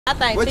I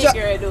think thick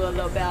girl do a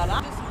little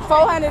better.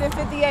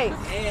 458.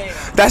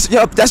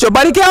 That's your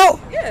body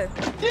count? Yeah.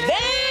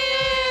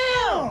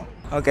 Damn!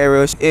 Okay,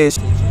 real ish.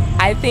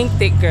 I think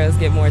thick girls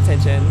get more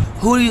attention.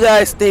 Who do you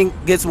guys think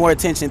gets more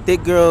attention,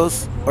 thick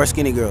girls or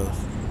skinny girls?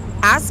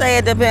 I say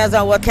it depends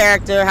on what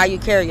character, how you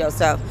carry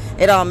yourself.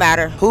 It don't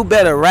matter. Who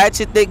better,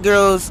 ratchet thick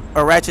girls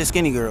or ratchet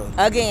skinny girls?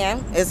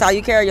 Again, it's how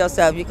you carry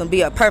yourself. You can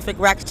be a perfect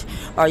ratchet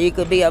or you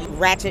could be a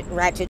ratchet.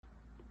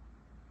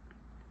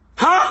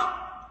 Huh?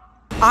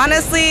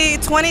 Honestly,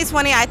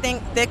 2020, I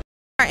think thick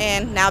are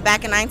in. Now,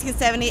 back in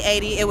 1970,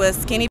 80, it was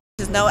skinny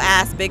bitches, no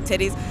ass, big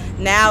titties.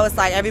 Now it's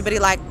like everybody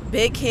like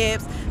big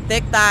hips,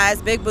 thick thighs,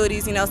 big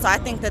booties, you know. So I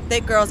think that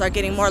thick girls are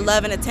getting more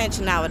love and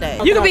attention nowadays.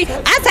 You can be,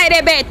 I say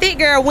that bad thick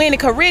girl winning,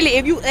 cause really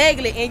if you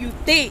ugly and you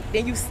thick,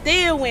 then you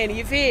still winning,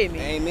 you feel me?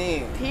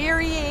 Amen.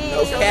 Period.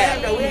 No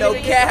cap, no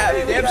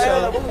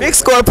cap. Big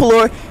score,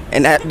 Palor.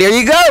 And there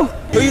you go.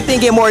 Who you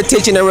think get more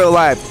attention in real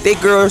life, thick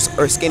girls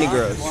or skinny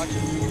girls?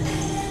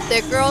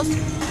 Thick girls.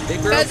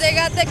 Thick girls? Because they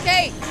got the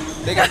cake.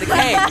 They got the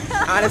cake.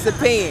 Honest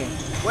opinion.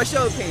 What's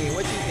your opinion?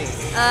 What you think?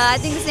 I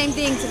think the same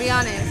thing, to be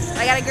honest.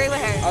 I gotta agree with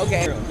her.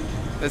 Okay.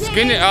 The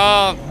skinny,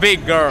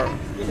 big girl.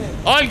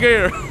 All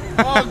girl.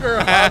 All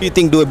girl. Who do you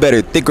think do it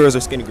better, thick girls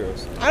or skinny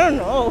girls? I don't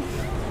know.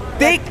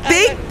 Thick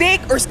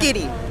or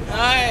skinny?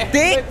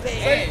 Thick?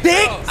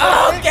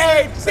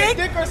 Okay. Say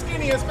thick or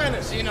skinny in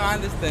Spanish. You know, I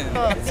understand.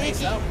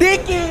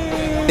 Thicky.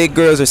 Thick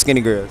girls or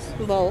skinny girls?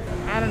 Both.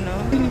 I don't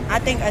know. I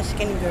think a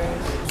skinny girl.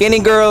 Skinny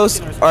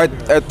girls or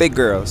thick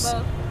girls?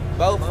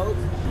 Both.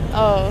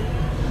 Oh,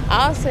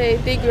 I'll say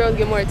thick girls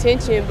get more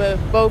attention, but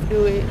both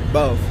do it.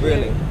 Both,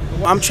 really.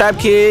 I'm Trap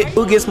Kid.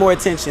 Who gets more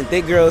attention,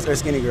 thick girls or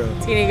skinny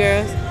girls? Skinny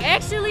girls.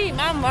 Actually,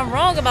 I'm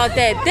wrong about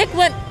that. Thick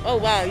one, oh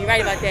wow, you're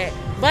right about that.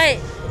 But,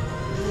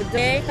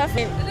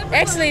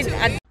 actually,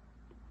 I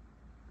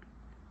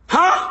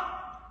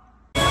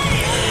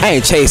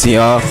ain't chasing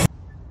y'all.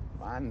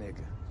 My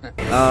nigga.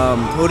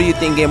 Who do you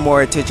think get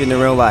more attention in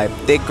real life,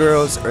 thick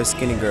girls or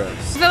skinny girls?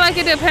 I feel like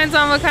it depends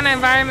on what kind of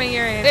environment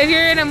you're in. If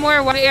you're in a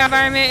more white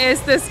environment,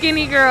 it's the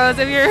skinny girls.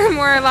 If you're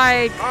more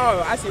like,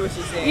 Oh, I see what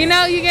she's saying. you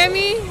know, you get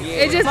me?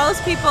 Yeah. It just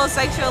Most people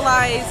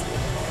sexualize,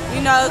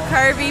 you know,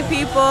 curvy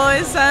people,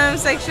 and some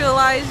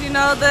sexualize, you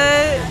know,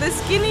 the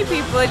skinny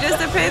people. It just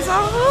depends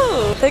on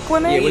who. Thick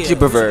women? Yeah, what you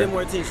prefer?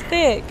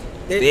 Thick.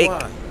 Thick?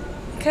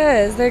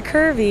 Because they're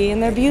curvy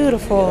and they're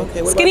beautiful.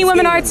 Okay, what Skinny about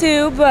women skinny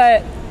are too,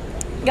 but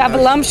got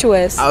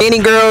voluptuous. Skinny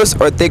girls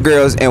or thick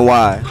girls and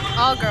why?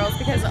 all girls,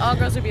 because all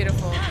girls are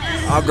beautiful.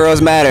 All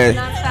girls matter. See,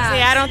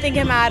 I don't think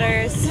it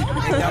matters.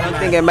 I don't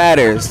think it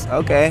matters.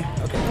 Okay.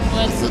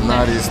 What's the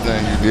naughtiest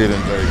thing you did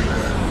in Vegas?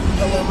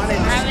 I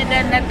haven't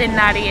done nothing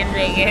naughty in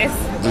Vegas.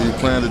 Do you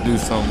plan to do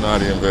something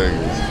naughty in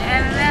Vegas? I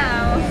don't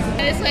know.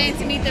 I'm just waiting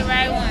to meet the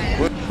right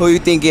one. Who you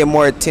think get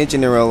more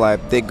attention in real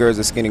life, thick girls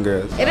or skinny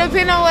girls? It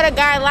depends on what a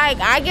guy like.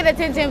 I get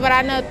attention, but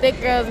I know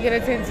thick girls get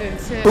attention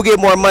too. Who get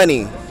more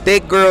money,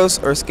 thick girls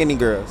or skinny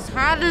girls?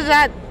 How does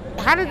that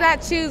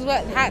choose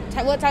what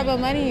type of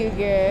money you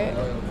get?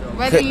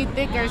 Whether you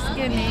thick or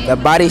skinny. The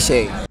body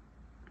shape.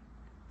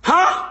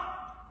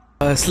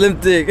 Slim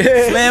thick.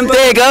 Slim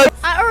thick.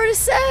 I already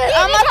said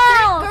I'm a thick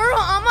girl.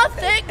 I'm a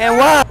thick girl. And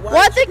why?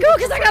 Why thick girl?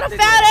 Because I got a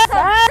fat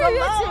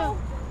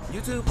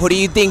ass. Who do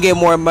you think get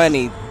more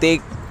money,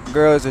 thick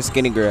girls or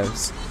skinny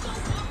girls?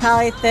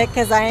 Probably thick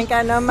because I ain't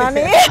got no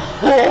money.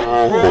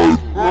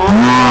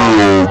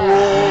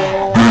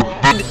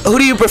 Who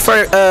do you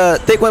prefer,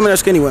 thick women or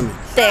skinny women?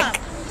 Thick.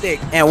 Thick.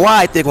 And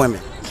why thick women?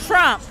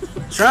 Trump.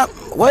 Trump?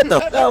 What the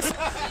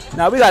f?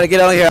 Now we gotta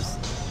get on here.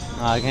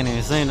 I can't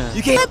even say that.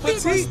 You can't put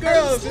thick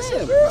girls. You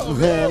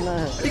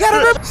gotta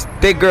remember.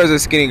 Thick girls or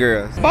skinny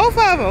girls? Both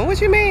of them. What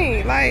you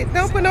mean? Like,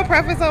 don't put no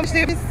preference on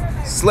shit.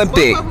 Slim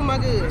thick. Both of them are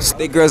good.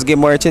 Thick girls get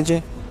more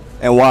attention?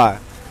 And why?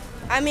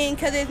 I mean,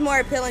 because it's more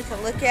appealing to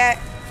look at.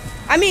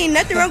 I mean,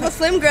 nothing wrong with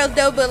slim girls,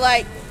 though, but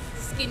like,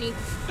 Skinny.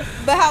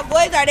 but how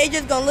boys are, they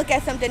just gonna look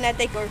at something that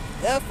they go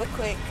up for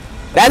quick.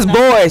 That's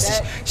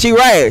boys. She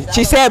right.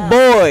 She said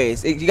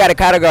boys. You gotta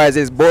categorize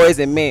as boys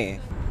and men.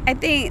 I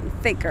think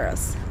thick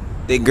girls.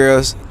 Thick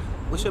girls.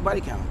 What's your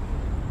body count?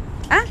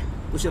 Huh?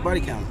 What's your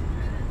body count?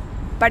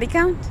 Body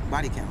count?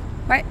 Body count.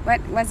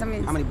 What's that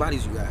mean? How many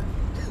bodies you got?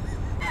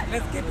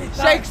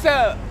 Shakes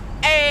up.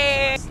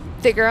 Hey.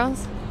 Thick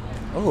girls.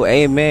 Oh,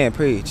 amen.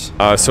 Preach.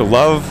 So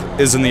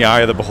love is in the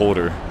eye of the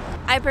beholder.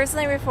 I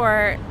personally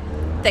prefer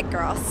thick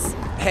girls.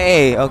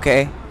 Hey,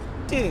 okay.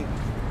 Who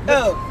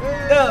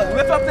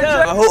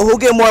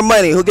get more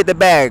money? Who get the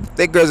bag?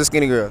 Thick girls or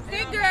skinny girls?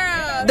 Thick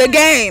girls. The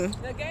game.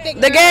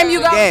 The game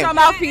you go with your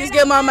mouthpiece,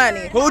 get more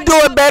money. Who do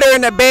it better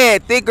in the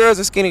bed? Thick girls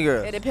or skinny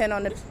girls? It depends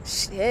on the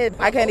shit.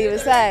 I can't even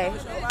say.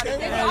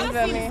 You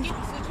feel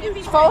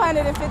me?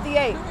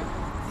 458.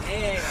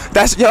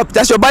 That's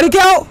your body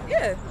count?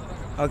 Yeah.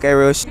 Okay,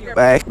 real shit.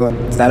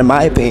 It's not in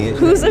my opinion.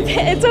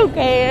 It's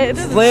okay.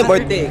 Slim or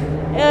thick?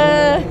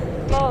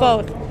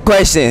 Both.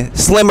 Question: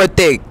 slim or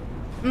thick?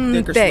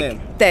 Thick.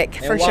 thick,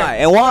 for sure.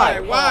 And why?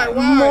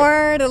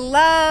 More to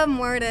love,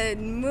 more to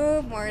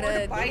move, more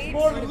to bite.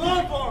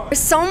 There's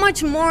so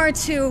much more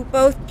to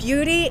both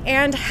beauty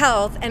and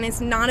health, and it's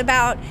not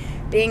about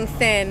being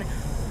thin.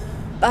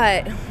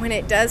 But when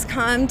it does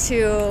come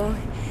to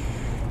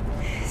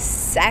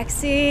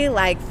sexy,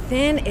 like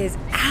thin is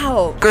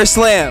out. Thick or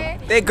slim?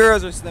 Thick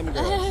girls or slim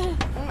girls?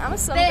 I'm a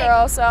slim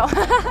girl, so.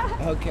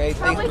 Okay,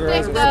 thick Probably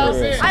girls. thick girls.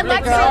 I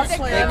like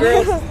thick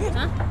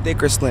girls.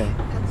 Thick or slim?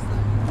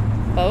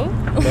 Both?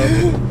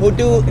 Who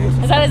do?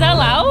 Is that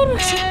loud? I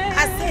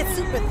said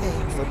super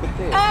thick. Super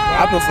thick.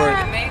 I prefer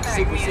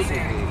super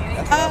thick.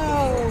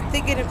 Oh,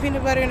 thicker than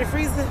peanut butter in the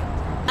freezer?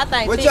 I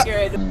think What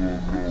thicker.